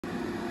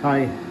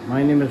Hi,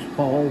 my name is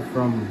Paul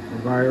from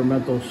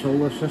Environmental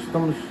Solar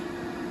Systems,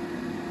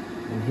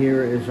 and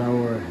here is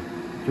our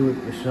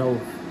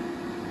do-it-yourself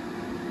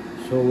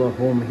solar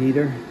home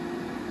heater.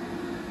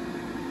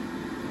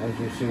 As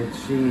you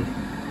see,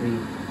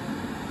 the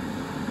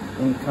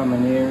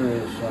incoming air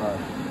is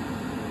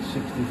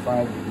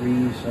 65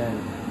 degrees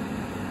and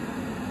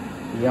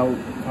the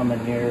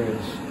outcoming air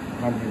is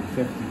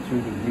 152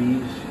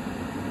 degrees.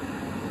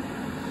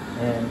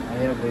 And I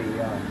have a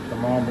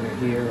thermometer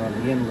here on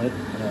the inlet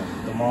and a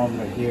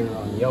thermometer here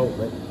on the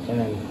outlet,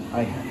 and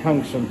I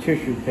hung some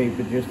tissue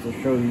paper just to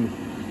show you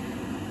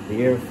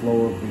the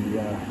airflow of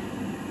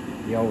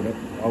the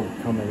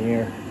outcoming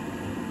air.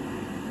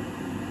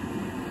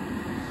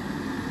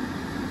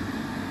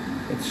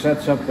 It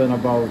sets up in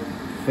about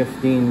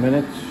 15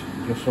 minutes.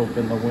 Just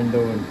open the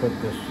window and put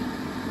this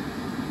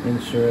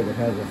insert. It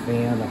has a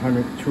fan,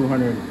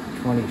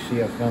 220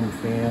 CFM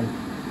fan,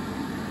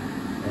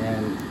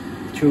 and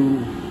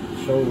 2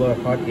 solar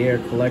hot air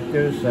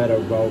collectors that are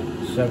about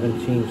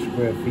 17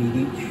 square feet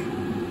each,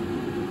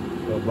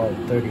 so about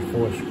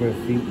 34 square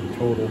feet in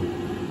total.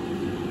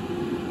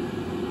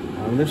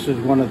 This is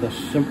one of the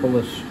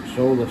simplest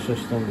solar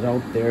systems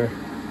out there.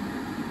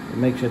 It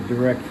makes a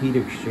direct heat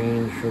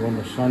exchange, so when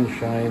the sun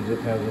shines,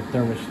 it has a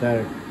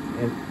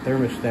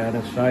thermostat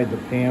inside the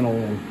panel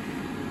and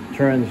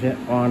turns it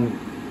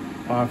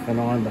off and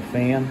on the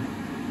fan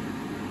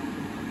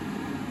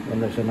when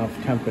there's enough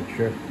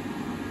temperature.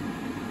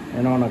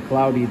 And on a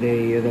cloudy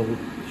day, it'll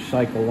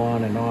cycle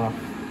on and off.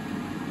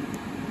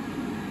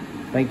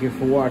 Thank you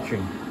for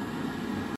watching.